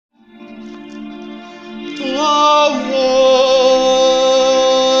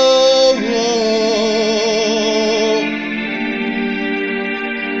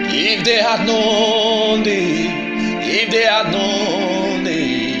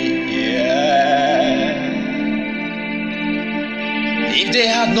If they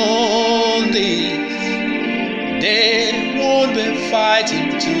had known this, they won't be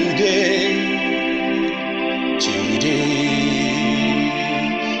fighting today.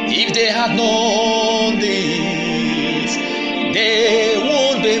 If they had known this, they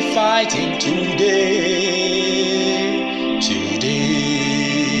won't be fighting today.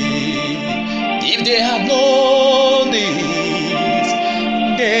 If they had known this,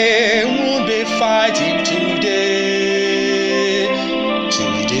 they won't be fighting today.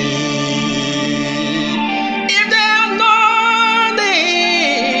 If they had known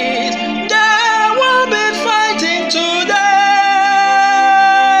this, they won't be fighting today.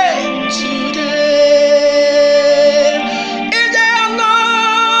 If they had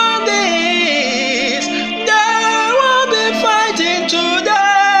known this, they won't be fighting today.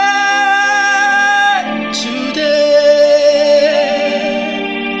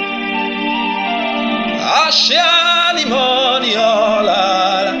 Ashani moniola,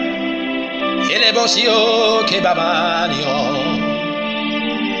 elebosio kebamanio.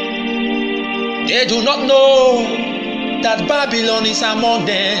 They do not know that Babylon is among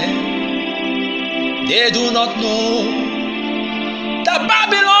them. They do not know that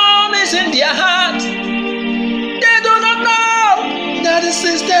Babylon is in their heart. They do not know that the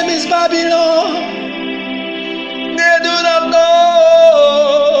system is Babylon. They do not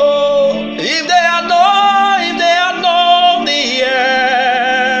know. If they had known, if they had known the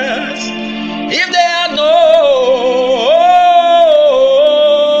years, if they had known,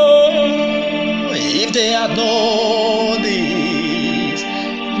 if they had known this,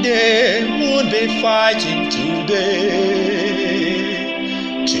 they would be fighting today.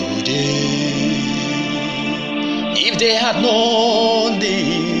 If they had known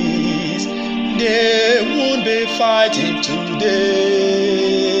this, they would be fighting today.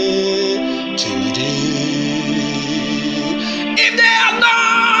 If they had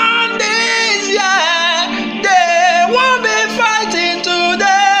known this, yeah, they would be fighting today.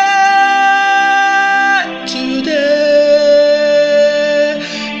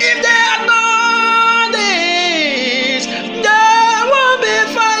 If they had known this, they would be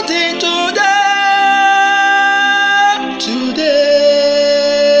fighting today.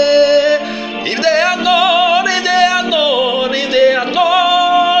 If they had known, if they had known, if they had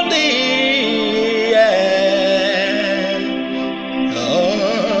known this, yeah.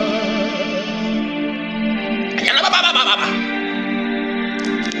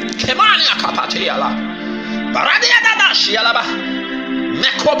 Kemania kapatiala, baradia dada shialaba,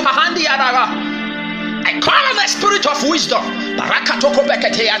 mekopahandi adaga. I call on the spirit of wisdom, barakatoko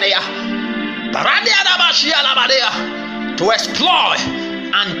beketeanea, baradia daba shialabadea, to explore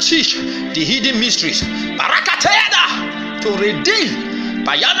and teach the hidden mysteries. Barakateada, to redeem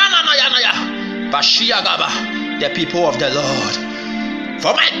Bayananayanaya, Bashiagaba, the people of the Lord.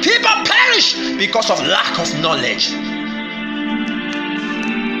 For my people perish because of lack of knowledge.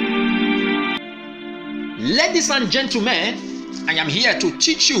 Ladies and gentlemen, I am here to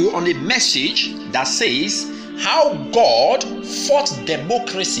teach you on a message that says how God fought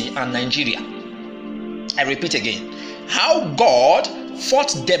democracy and Nigeria. I repeat again, how God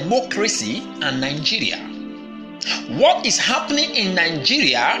fought democracy and Nigeria. What is happening in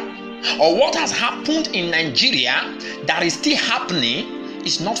Nigeria, or what has happened in Nigeria that is still happening,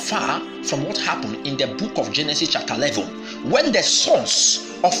 is not far from what happened in the book of Genesis chapter 11, when the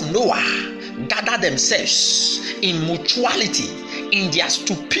sons of Noah gathered themselves in mutuality, in their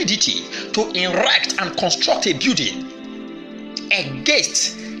stupidity, to erect and construct a building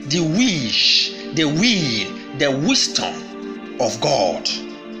against the wish, the will, the wisdom of God.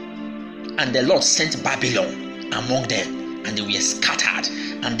 And the Lord sent Babylon among them, and they were scattered,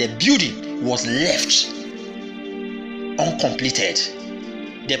 and the building was left uncompleted.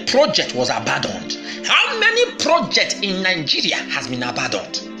 The project was abandoned. How many projects in Nigeria has been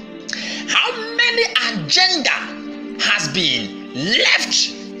abandoned? How many agenda has been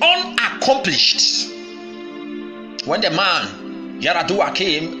left unaccomplished? When the man Yaradua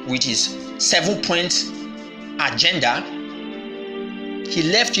came with his 7-point agenda, he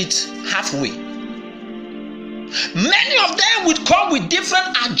left it halfway. Many of them would come with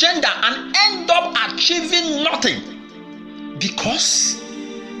different agenda and end up achieving nothing, because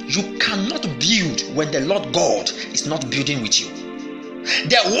you cannot build when the Lord God is not building with you.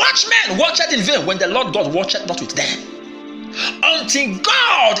 The watchmen watched in vain when the Lord God watched not with them. Until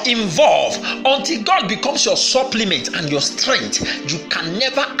God involves, until God becomes your supplement and your strength, you can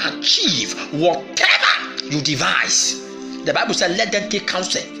never achieve whatever you devise. The Bible said, let them take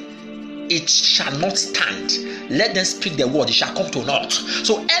counsel. it shall not stand. Let them speak the word, it shall come to naught.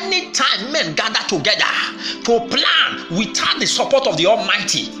 So anytime men gather together to plan without the support of the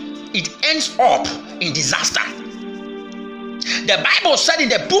Almighty, it ends up in disaster. The Bible said in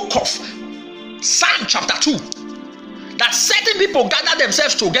the book of Psalm chapter 2 that certain people gather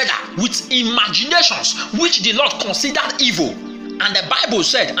themselves together with imaginations which the Lord considered evil. And the Bible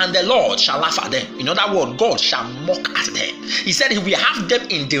said, and the Lord shall laugh at them. In other words, God shall mock at them. He said he will have them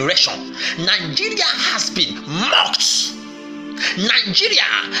in derision. Nigeria has been mocked. Nigeria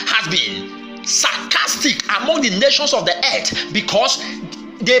has been sarcastic among the nations of the earth because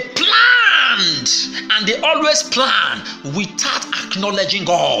they planned, and they always plan without acknowledging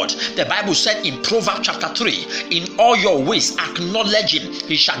God. The Bible said in Proverbs chapter 3, in all your ways acknowledge him,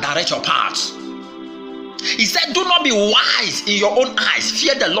 he shall direct your paths. He said, do not be wise in your own eyes,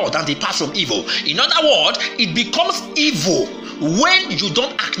 fear the Lord and depart from evil. In other words, it becomes evil when you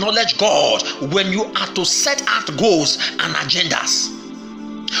don't acknowledge God, when you are to set out goals and agendas.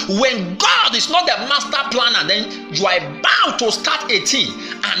 When God is not the master planner, then you are bound to start a thing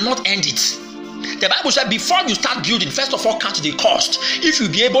and not end it. The Bible said before you start building, first of all count the cost. If you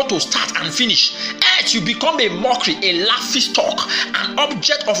be able to start and finish, else you become a mockery, a laughing stock, an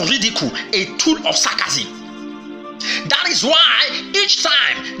object of ridicule, a tool of sarcasm. That is why each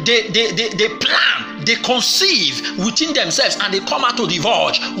time they plan, they conceive within themselves, and they come out to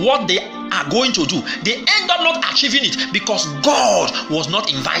divulge what they are going to do, they end up not achieving it because God was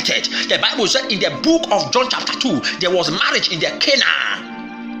not invited. The Bible said in the book of John chapter 2, there was marriage in the Cana.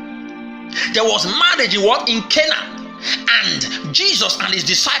 There was marriage in Cana, and Jesus and his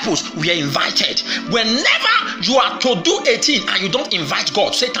disciples were invited. Whenever you are to do a thing and you don't invite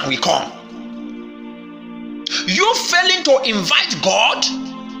God, Satan will come. You failing to invite God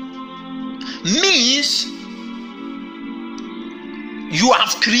means you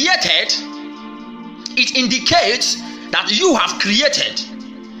have created, it indicates that you have created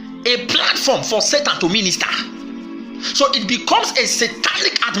a platform for Satan to minister. So it becomes a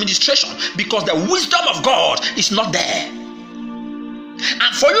satanic administration because the wisdom of God is not there.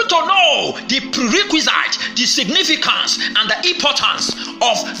 And for you to know the prerequisite, the significance, and the importance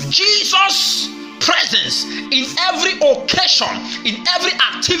of Jesus' presence in every occasion, in every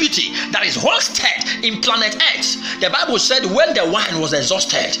activity that is hosted in planet Earth, the Bible said when the wine was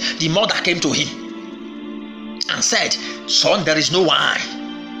exhausted, the mother came to him and said, son, there is no wine.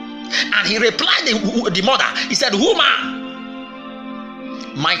 And he replied, the mother, he said, woman,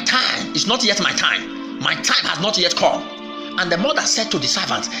 my time is not yet my time. My time has not yet come. And the mother said to the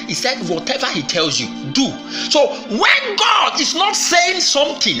servants, he said, whatever he tells you, do. So when God is not saying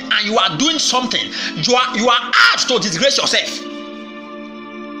something and you are doing something, you are asked to disgrace yourself.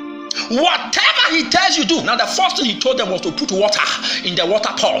 Whatever he tells you, do. Now the first thing he told them was to put water in the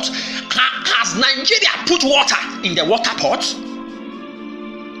water pot. Has Nigeria put water in the water pot?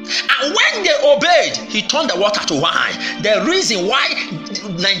 And when they obeyed, he turned the water to wine. The reason why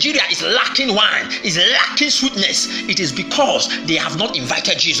Nigeria is lacking wine, is lacking sweetness, it is because they have not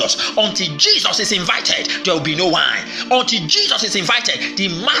invited Jesus. Until Jesus is invited, there will be no wine. Until Jesus is invited, the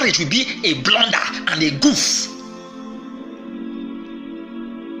marriage will be a blunder and a goof.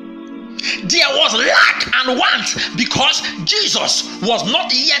 There was lack and want because Jesus was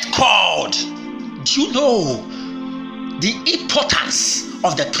not yet called. Do you know the importance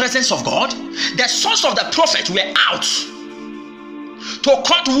of the presence of God? The sons of the prophet were out to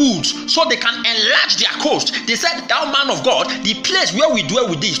cut woods so they can enlarge their coast. They said, thou man of God, the place where we dwell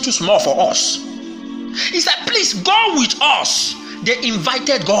with thee is too small for us. He said, please go with us. They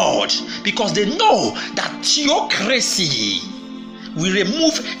invited God because they know that theocracy will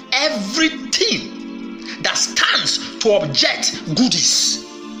remove everything that stands to object goodies.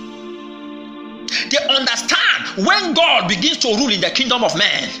 They understand when God begins to rule in the kingdom of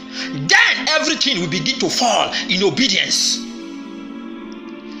man, then everything will begin to fall in obedience.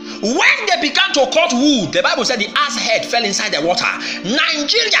 When they began to cut wood, the Bible said the ass head fell inside the water.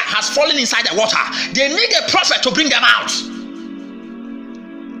 Nigeria has fallen inside the water. They need a prophet to bring them out.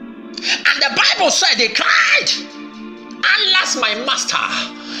 And the Bible said they cried, alas, my master.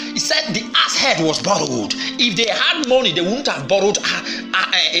 He said the ass head was borrowed. If they had money, they wouldn't have borrowed an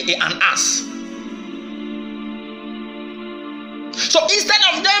ass. So instead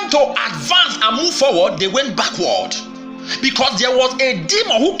of them to advance and move forward, they went backward. Because there was a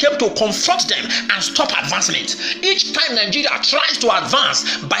demon who came to confront them and stop advancement. Each time Nigeria tries to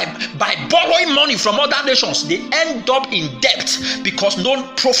advance by borrowing money from other nations, they end up in debt because no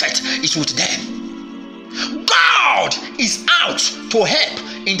prophet is with them. God is out to help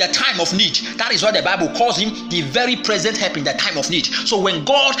in the time of need. That is why the Bible calls him the very present help in the time of need. So when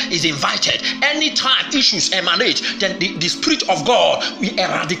God is invited, anytime issues emanate, then the Spirit of God will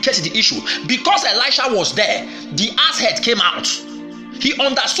eradicate the issue. Because Elisha was there, the ass head came out. He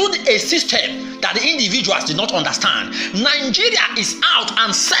understood a system that the individuals did not understand. Nigeria is out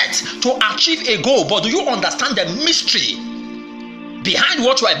and set to achieve a goal, but do you understand the mystery behind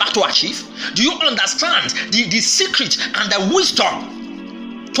what you are about to achieve? Do you understand the secret and the wisdom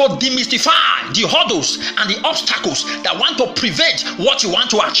to demystify the hurdles and the obstacles that want to prevent what you want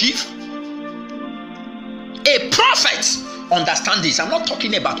to achieve? A prophet understand this. I'm not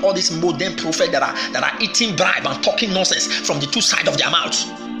talking about all these modern prophets that are eating bribe and talking nonsense from the two sides of their mouths.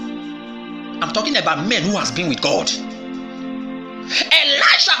 I'm talking about men who has been with God.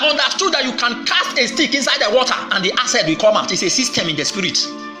 Elisha understood that you can cast a stick inside the water and the acid will come out. It's a system in the spirit.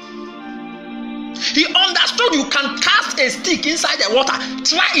 He understood you can cast a stick inside the water.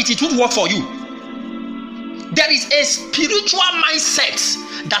 Try it, it won't work for you. There is a spiritual mindset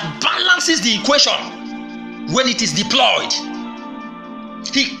that balances the equation when it is deployed.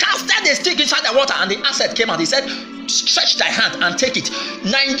 He casted the stick inside the water and the acid came out. He said, stretch thy hand and take it.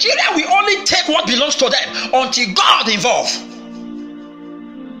 Nigeria will only take what belongs to them until God involves.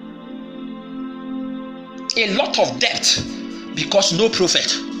 A lot of debt because no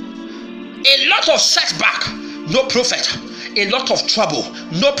prophet. A lot of setback, no prophet. A lot of trouble,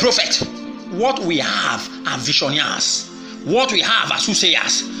 no prophet. What we have are visionaries. What we have are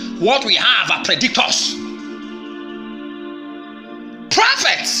soothsayers. What we have are predictors.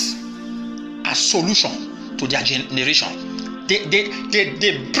 Prophets are solution to their generation. They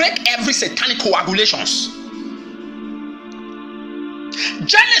break every satanic coagulations.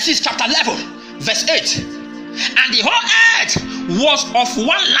 Genesis chapter 11 verse 8. And the whole earth was of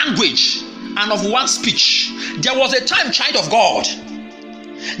one language and of one speech. There was a time, child of God,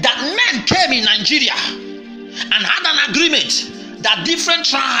 that men came in Nigeria and had an agreement that different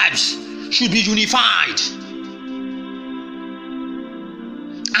tribes should be unified.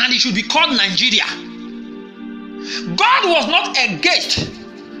 And it should be called Nigeria. God was not against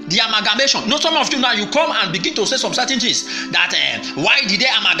the amalgamation. No, some of you now, you come and begin to say some certain things that why did they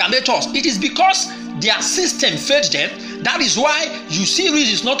amalgamate us? It is because their system failed them. That is why you see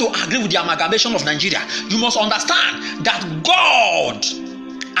reasons not to agree with the amalgamation of Nigeria. You must understand that God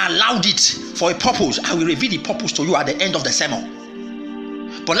allowed it for a purpose. I will reveal the purpose to you at the end of the sermon.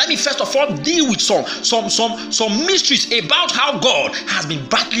 But let me first of all deal with some mysteries about how God has been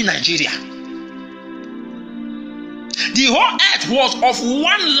battling Nigeria. The whole earth was of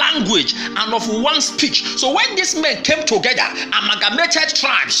one language and of one speech. So when these men came together, amalgamated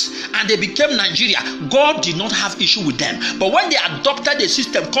tribes, and they became Nigeria, God did not have issue with them. But when they adopted a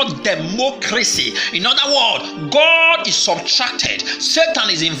system called democracy, in other words, God is subtracted, Satan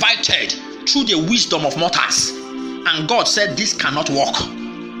is invited through the wisdom of mortals. And God said this cannot work.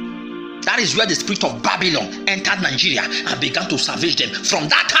 That is where the spirit of Babylon entered Nigeria and began to savage them. From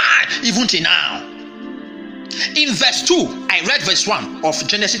that time, even till now. In verse 2, I read verse 1 of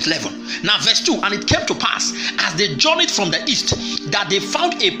Genesis 11. Now verse 2, and it came to pass, as they journeyed from the east, that they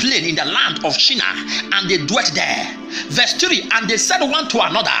found a plain in the land of Shinar, and they dwelt there. Verse 3, and they said one to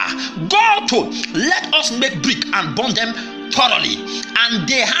another, go to, let us make brick and burn them thoroughly. And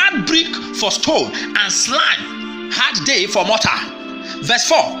they had brick for stone, and slime had they for mortar. Verse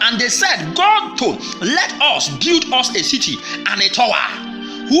 4, and they said, God told, let us build us a city and a tower,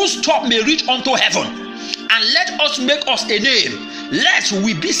 whose top may reach unto heaven, and let us make us a name, lest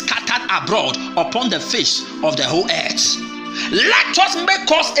we be scattered abroad upon the face of the whole earth. Let us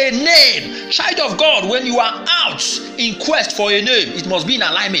make us a name. Child of God, when you are out in quest for a name, it must be in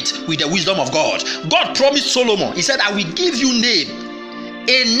alignment with the wisdom of God. God promised Solomon, he said, I will give you a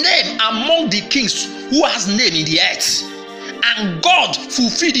name among the kings who has name in the earth. And God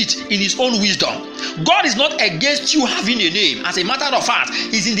fulfilled it in his own wisdom. God is not against you having a name. As a matter of fact,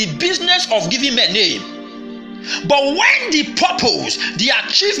 he's in the business of giving men a name. But when the purpose, the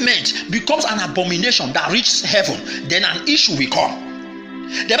achievement becomes an abomination that reaches heaven, then an issue will come.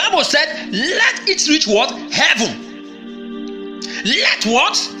 The Bible said, let it reach what? Heaven. Let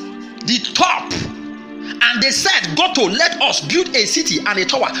what? The top. And they said, go to, let us build a city and a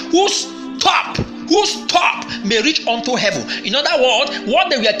tower whose top may reach unto heaven. In other words, what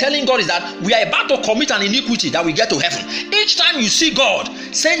they were telling God is that we are about to commit an iniquity that we get to heaven. Each time you see God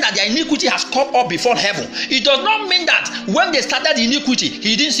saying that their iniquity has come up before heaven, it does not mean that when they started the iniquity,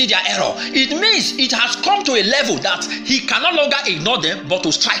 he didn't see their error. It means it has come to a level that he can no longer ignore them, but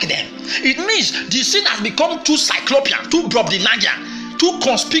to strike them. It means the sin has become too cyclopean, too Brobdinagian, too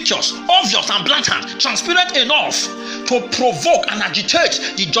conspicuous, obvious and blatant, transparent enough to provoke and agitate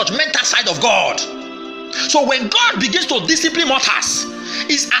the judgmental side of God. So when God begins to discipline mortals,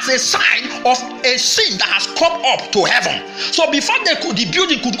 it's as a sign of a sin that has come up to heaven. So before the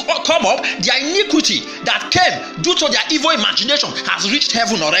building could come up, their iniquity that came due to their evil imagination has reached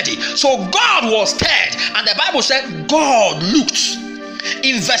heaven already. So God was stirred, and the Bible said God looked.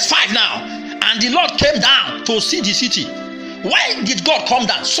 In verse 5 now, and the Lord came down to see the city. Why did God come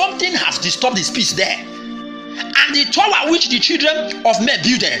down? Something has disturbed his peace there. And the tower which the children of men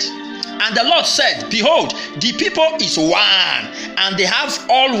builded. And the Lord said, behold, the people is one, and they have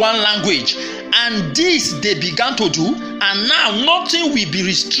all one language. And this they began to do, and now nothing will be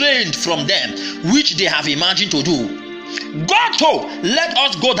restrained from them, which they have imagined to do. God told, let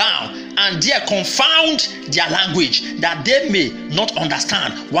us go down and there confound their language, that they may not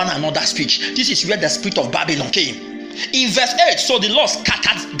understand one another's speech. This is where the spirit of Babylon came. In verse 8, so the Lord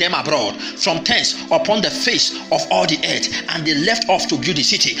scattered them abroad from thence upon the face of all the earth, and they left off to build the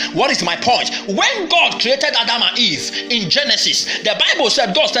city. What is my point? When God created Adam and Eve in Genesis, the Bible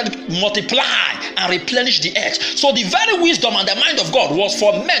said God said multiply and replenish the earth. So the very wisdom and the mind of God was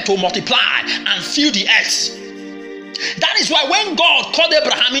for men to multiply and fill the earth. That is why when God called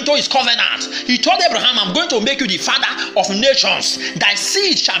Abraham into his covenant, he told Abraham, I'm going to make you the father of nations. Thy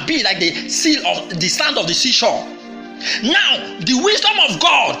seed shall be like the seal of the sand of the seashore. Now, the wisdom of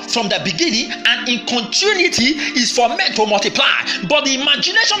God from the beginning and in continuity is for men to multiply. But the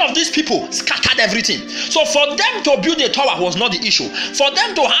imagination of these people scattered everything. So for them to build a tower was not the issue. For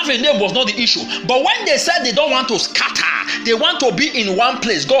them to have a name was not the issue. But when they said they don't want to scatter, they want to be in one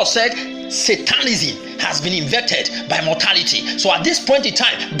place, God said, Satanism has been invented by mortality. So at this point in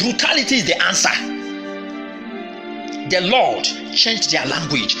time, brutality is the answer. The Lord changed their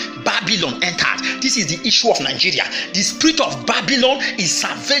language. Babylon entered. This is the issue of Nigeria. The spirit of Babylon is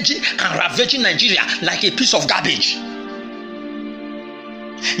savaging and ravaging Nigeria like a piece of garbage.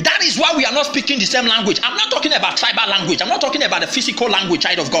 That is why we are not speaking the same language. I'm not talking about tribal language. I'm not talking about the physical language,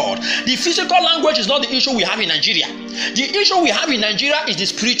 child of God. The physical language is not the issue we have in Nigeria. The issue we have in Nigeria is the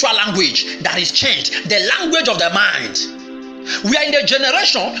spiritual language that is changed. The language of the mind. We are in a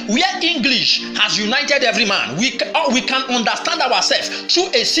generation where English has united every man. We can understand ourselves through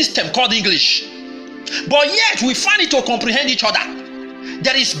a system called English. But yet we find it to comprehend each other.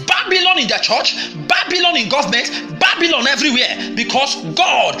 There is Babylon in the church, Babylon in government, Babylon everywhere, because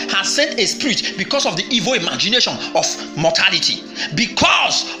God has sent a spirit because of the evil imagination of mortality.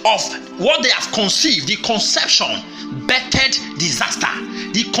 Because of what they have conceived, the conception bettered disaster.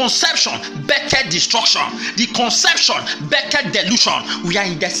 The conception bettered destruction. The conception bettered delusion. We are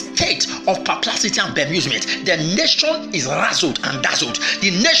in the state of perplexity and bemusement. The nation is razzled and dazzled.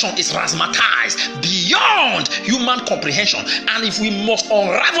 The nation is razzmatized beyond human comprehension. And if we must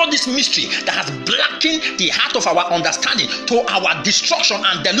unravel this mystery that has blackened the heart of our understanding to our destruction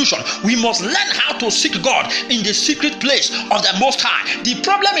and delusion, we must learn how to seek God in the secret place of the Most High. The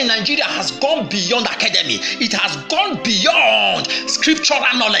problem in Nigeria has gone beyond academy. It has gone beyond scriptural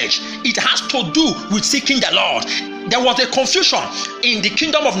knowledge. It has to do with seeking the Lord. There was a confusion in the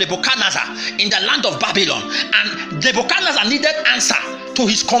kingdom of Nebuchadnezzar in the land of Babylon, and Nebuchadnezzar needed answer to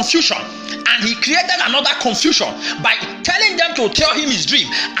his confusion, and he created another confusion by telling them to tell him his dream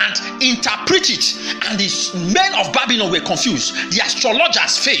and interpret it. And the men of Babylon were confused. The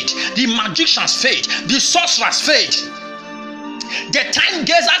astrologers failed, the magicians failed, the sorcerers failed, the time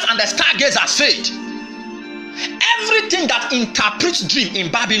gazers and the stargazers failed. Everything that interprets dream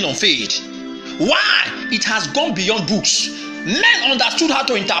in Babylon failed. Why? It has gone beyond books. Men understood how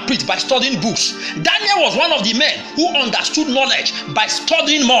to interpret by studying books. Daniel was one of the men who understood knowledge by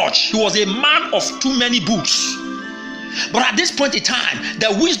studying much. He was a man of too many books. But at this point in time,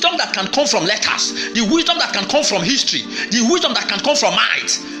 the wisdom that can come from letters, the wisdom that can come from history, the wisdom that can come from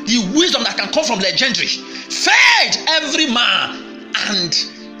might, the wisdom that can come from legendary, failed every man. And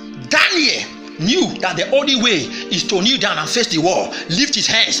Daniel knew that the only way is to kneel down and face the wall, lift his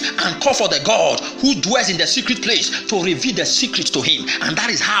hands and call for the God who dwells in the secret place to reveal the secrets to him. And that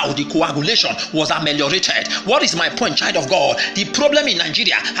is how the coagulation was ameliorated. What is my point, child of God? The problem in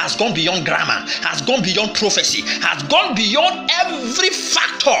Nigeria has gone beyond grammar, has gone beyond prophecy, has gone beyond every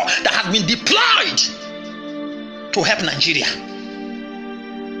factor that has been deployed to help Nigeria.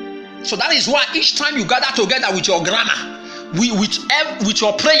 So that is why each time you gather together with your grammar, with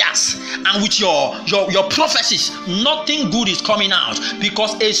your prayers and with your prophecies, nothing good is coming out,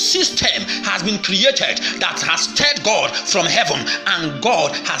 because a system has been created that has stirred God from heaven, and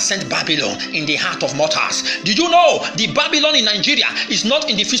God has sent Babylon in the heart of mortals. Did you know the Babylon in Nigeria is not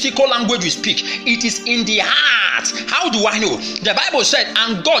in the physical language we speak, it is in the heart? How do I know? The Bible said,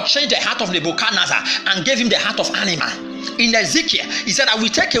 and God changed the heart of Nebuchadnezzar and gave him the heart of animal. In Ezekiel, he said, I will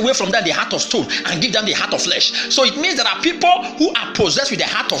take away from them the heart of stone and give them the heart of flesh. So it means there are people who are possessed with the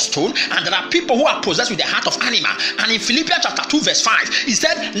heart of stone, and there are people who are possessed with the heart of animal. And in Philippians chapter 2 verse 5, he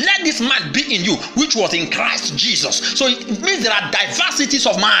said, let this mind be in you, which was in Christ Jesus. So it means there are diversities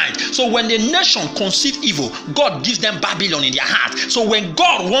of mind. So when the nation conceive evil, God gives them Babylon in their heart. So when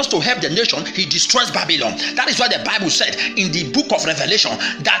God wants to help the nation, he destroys Babylon. That is why the Bible said in the book of Revelation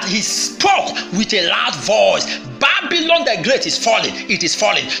that he spoke with a loud voice, Babylon the great is falling, it is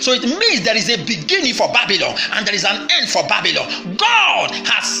falling. So it means there is a beginning for Babylon and there is an end for Babylon. God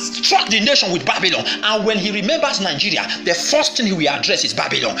has struck the nation with Babylon, and when he remembers Nigeria, the first thing he will address is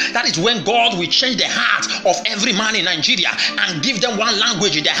Babylon. That is when God will change the heart of every man in Nigeria and give them one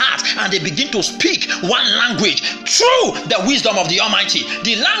language in their heart, and they begin to speak one language through the wisdom of the Almighty.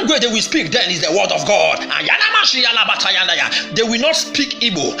 The language they will speak then is the word of God. They will not speak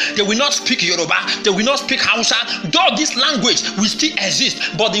Igbo, they will not speak Yoruba, they will not speak Hausa, though this language will still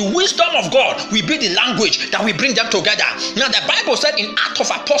exist, but the wisdom of God will be the language that will bring them together. Now the Bible said in Acts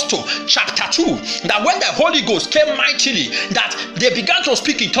of Apostles chapter 2 that when the Holy Ghost came mightily, that they began to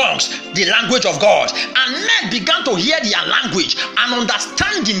speak in tongues, the language of God, and men began to hear their language, and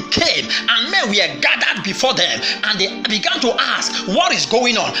understanding came, and men were gathered before them, and they began to ask what is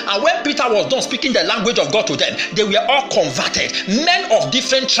going on. And when Peter was done speaking the language of God to them, they were all converted. Men of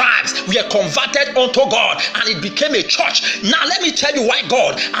different tribes were converted unto God, and it became a church. Now let me tell you why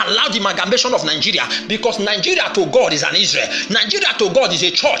God allowed the amalgamation of Nigeria, because Nigeria to God is an Israel, Nigeria to God is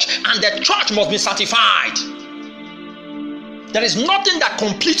a church, and the church must be certified. There is nothing that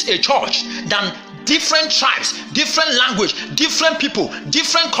completes a church than different tribes, different language, different people,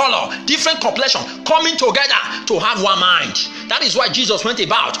 different color, different complexion coming together to have one mind. That is why Jesus went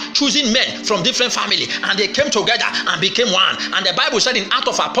about choosing men from different family, and they came together and became one. And the Bible said in Acts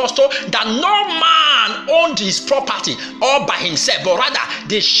of Apostles that no man owned his property all by himself, but rather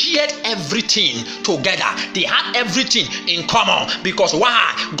they shared everything together. They had everything in common. Because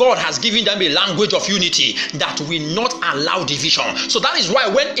why? God has given them a language of unity that will not allow division. So that is why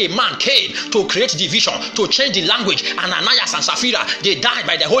when a man came to create division, to change the language, Ananias and Sapphira, they died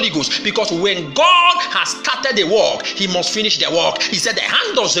by the Holy Ghost. Because when God has started the work, he must finish the work. He said the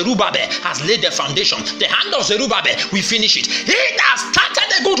hand of Zerubbabel has laid the foundation, the hand of Zerubbabel will finish it. He that started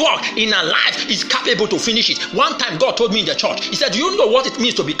the good work in our life is capable to finish it. One time God told me in the church, he said, do you know what it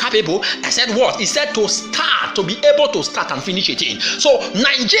means to be capable? I said, what? He said, to start, to be able to start and finish it in. So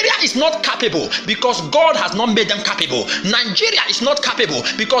Nigeria is not capable because God has not made them capable. Nigeria is not capable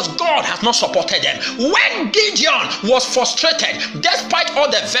because God has not supported them. When Gideon was frustrated, despite all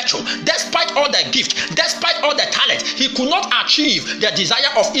the virtue, despite all the gift, despite all the talent, he could not achieve the desire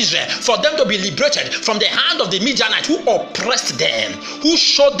of Israel for them to be liberated from the hand of the Midianites who oppressed them, who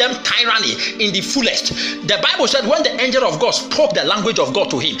showed them tyranny in the fullest. The Bible said when the angel of God spoke the language of God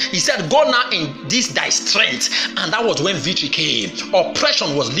to him, he said, go now in this thy strength. And that was when victory came.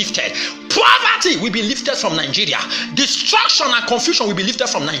 Oppression was lifted. Poverty will be lifted from Nigeria. Destruction and confusion will be lifted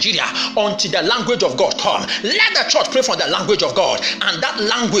from Nigeria until the language of God come. Let the church pray for the language of God, and that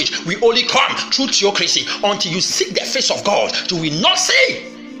language will only come through theocracy. Until you seek the face of God, you will not see.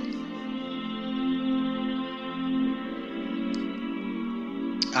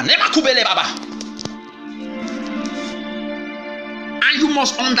 And you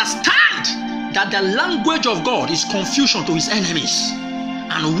must understand that the language of God is confusion to his enemies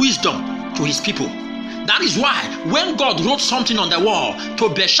and wisdom to his people. That is why when God wrote something on the wall, to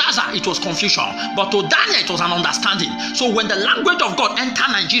Belshazzar it was confusion, but to Daniel it was an understanding. So when the language of God enter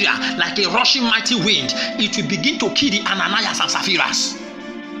Nigeria like a rushing mighty wind, it will begin to kill the Ananias and Sapphira's.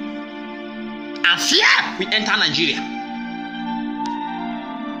 And fear will enter Nigeria.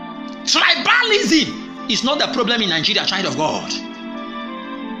 Tribalism is not the problem in Nigeria, child of God.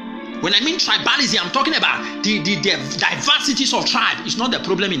 When I mean tribalism, I'm talking about the diversities of tribe. It's not the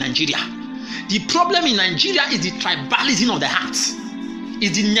problem in Nigeria. The problem in Nigeria is the tribalism of the heart.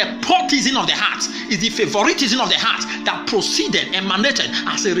 It's the nepotism of the heart. It's the favoritism of the heart that proceeded, emanated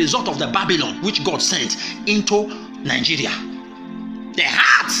as a result of the Babylon which God sent into Nigeria. The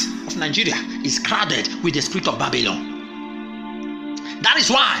heart of Nigeria is crowded with the spirit of Babylon. That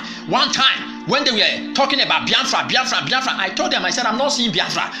is why one time when they were talking about Biafra, I told them, I said, I'm not seeing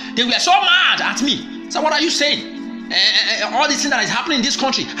Biafra. They were so mad at me. So what are you saying? all this thing that is happening in this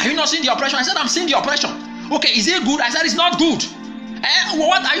country. Are you not seeing the oppression? I said, I'm seeing the oppression. Okay, is it good? I said, it's not good.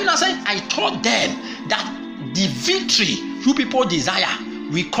 What are you not saying? I told them that the victory you people desire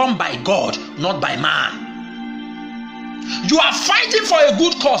will come by God, not by man. You are fighting for a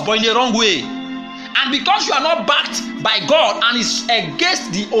good cause, but in the wrong way. And because you are not backed by God and it's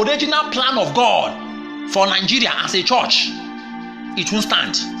against the original plan of God for Nigeria as a church, it won't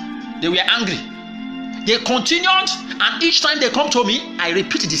stand. They were angry. They continued, and each time they come to me, I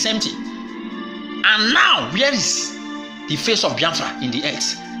repeat the same thing. And now, where is the face of Biafra in the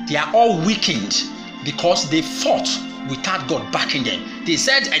earth? They are all weakened because they fought without God backing them. They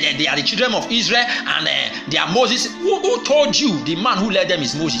said they are the children of Israel and they are Moses. Who told you the man who led them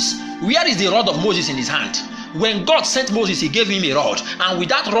is Moses? Where is the rod of Moses in his hand? When God sent Moses, he gave him a rod, and with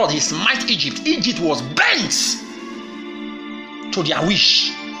that rod he smite Egypt. Egypt was bent to their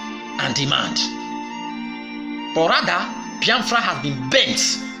wish and demand. But rather, Biafra has been bent.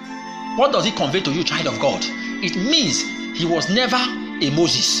 What does it convey to you, child of God? It means he was never a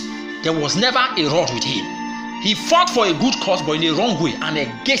Moses. There was never a rod with him. He fought for a good cause, but in a wrong way and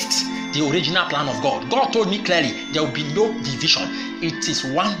against the original plan of God. God told me clearly there will be no division. It is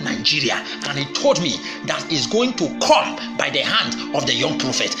one Nigeria. And he told me that it's going to come by the hand of the young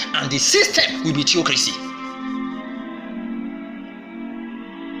prophet. And the system will be theocracy.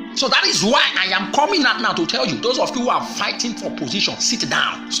 So that is why I am coming out now to tell you, those of you who are fighting for position, sit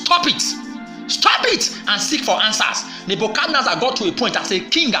down. Stop it. Stop it and seek for answers. Nebuchadnezzar got to a point as a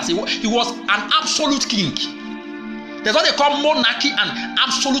king, he was an absolute king. There's what they call monarchy and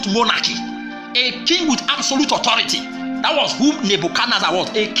absolute monarchy. A king with absolute authority. That was who Nebuchadnezzar was,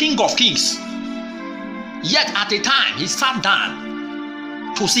 a king of kings. Yet at a time, he sat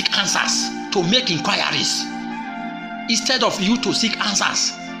down to seek answers, to make inquiries. Instead of you to seek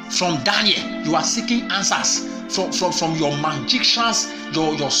answers from Daniel, you are seeking answers from your magicians,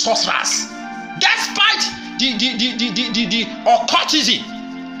 your sorcerers. Despite the occultism,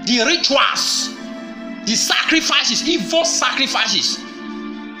 the rituals, the sacrifices, evil sacrifices,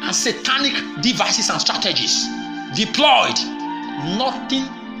 and satanic devices and strategies deployed, nothing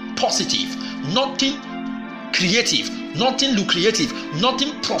positive, nothing creative, nothing lucrative,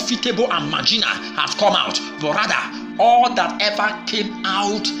 nothing profitable and marginal has come out. But rather, all that ever came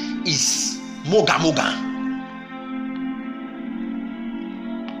out is moga moga.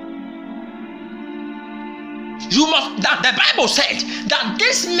 You must, that the Bible said that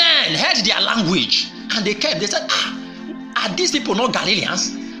this men heard their language and they said, are these people not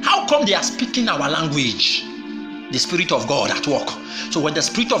Galileans? How come they are speaking our language? The Spirit of God at work. So when the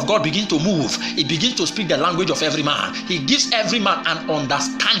Spirit of God begins to move, he begins to speak the language of every man. He gives every man an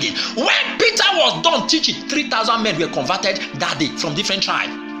understanding. When Peter was done teaching, 3,000 men were converted that day from different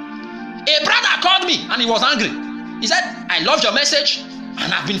tribes. A brother called me and he was angry. He said, I love your message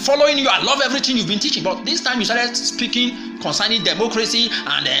and I've been following you. I love everything you've been teaching. But this time you started speaking concerning democracy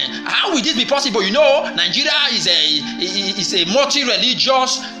and how will this be possible? You know, Nigeria is a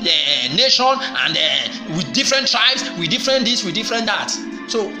multi-religious nation and with different tribes, with different this, with different that.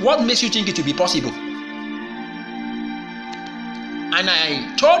 So what makes you think it will be possible? And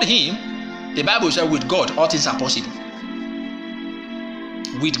I told him, the Bible said with God all things are possible.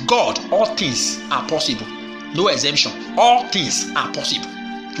 With God all things are possible. No exemption. All things are possible.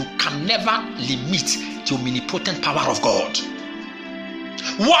 You can never limit the omnipotent power of God.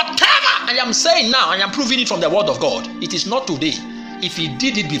 Whatever I am saying now, I am proving it from the word of God. It is not today. If he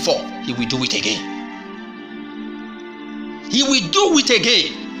did it before, he will do it again. He will do it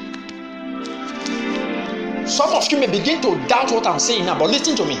again. Some of you may begin to doubt what I'm saying now, but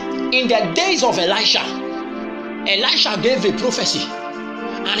listen to me. In the days of Elisha gave a prophecy.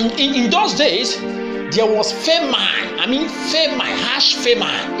 And in those days, there was famine, harsh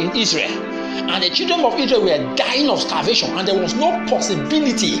famine in Israel. And the children of Israel were dying of starvation, and there was no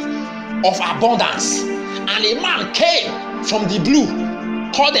possibility of abundance. And a man came from the blue,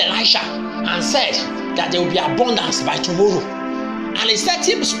 called Elisha, and said that there will be abundance by tomorrow. And a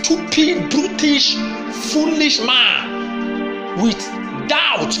certain stupid, brutish, foolish man with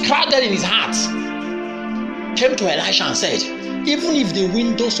doubt crowded in his heart came to Elisha and said, even if the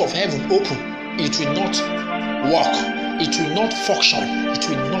windows of heaven open, it will not work, it will not function, it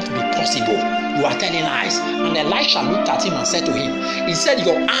will not be possible. You are telling lies. And Elisha looked at him and said to him, he said,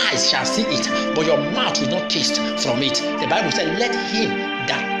 your eyes shall see it, but your mouth will not taste from it. The Bible said, let him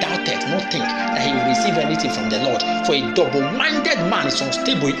that doubteth not think that he will receive anything from the Lord. For a double-minded man is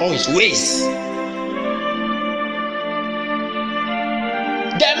unstable in all his ways.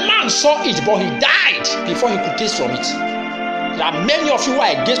 The man saw it, but he died before he could taste from it. There are many of you who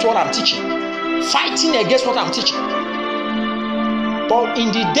are against what I'm teaching, fighting against what I'm teaching. But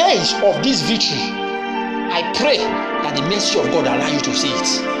in the days of this victory, I pray that the mercy of God allow you to see it.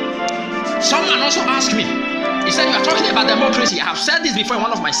 Someone also asked me, he said, you are talking about democracy. I have said this before in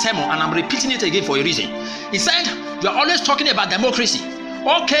one of my sermons, and I'm repeating it again for a reason. He said, you are always talking about democracy.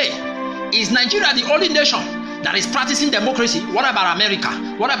 Okay, is Nigeria the only nation that is practicing democracy? What about America?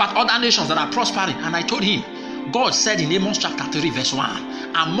 What about other nations that are prospering? And I told him, God said in Amos chapter 3 verse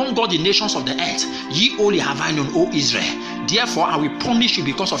 1, among all the nations of the earth, ye only have I known, O Israel. Therefore I will punish you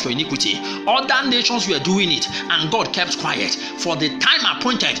because of your iniquity. Other nations were doing it, and God kept quiet for the time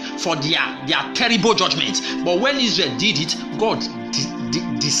appointed for their terrible judgment. But when Israel did it, God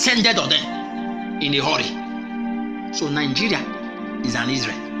descended on them in a hurry. So Nigeria is an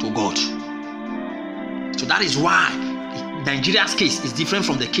Israel to God. So that is why Nigeria's case is different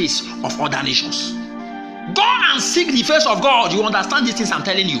from the case of other nations. Go and seek the face of God. You understand these things I'm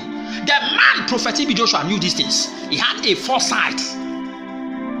telling you. The man, Prophet T.B. Joshua, knew these things. He had a foresight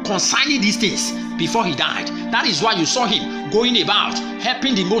concerning these things before he died. That is why you saw him going about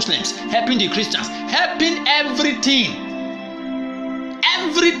helping the Muslims, helping the Christians, helping everything.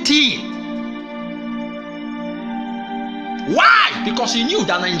 Everything. Why? Because he knew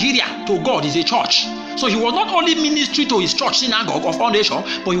that Nigeria to God is a church. So he was not only ministering to his church synagogue of foundation,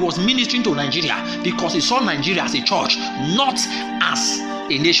 but he was ministering to Nigeria because he saw Nigeria as a church, not as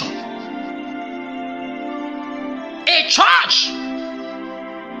a nation. A church.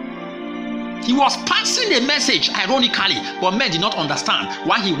 He was passing a message, ironically, but men did not understand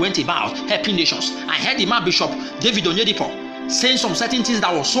why he went about helping nations. I heard the man Bishop David Onyedipo saying some certain things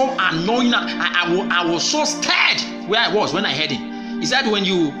that was so annoying. I was so scared where I was when I heard him. He said when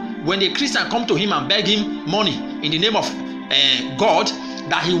a Christian come to him and beg him money in the name of God,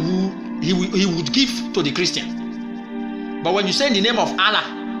 that he would give to the Christian. But when you say in the name of Allah,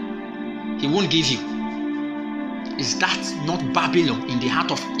 he won't give you. Is that not Babylon in the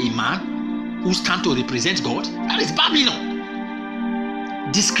heart of a man who stands to represent God? That is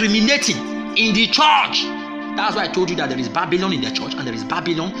Babylon. Discriminating in the church. That's why I told you that there is Babylon in the church and there is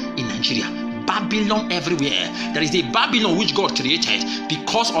Babylon in Nigeria. Babylon everywhere. There is a Babylon which God created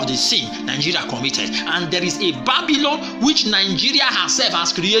because of the sin Nigeria committed, and there is a Babylon which Nigeria herself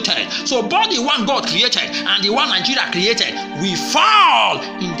has created. So both the one God created and the one Nigeria created will fall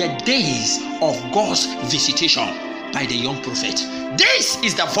in the days of God's visitation by the young prophet. This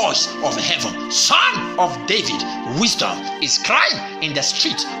is the voice of heaven. Son of David, wisdom is crying in the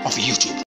street of YouTube.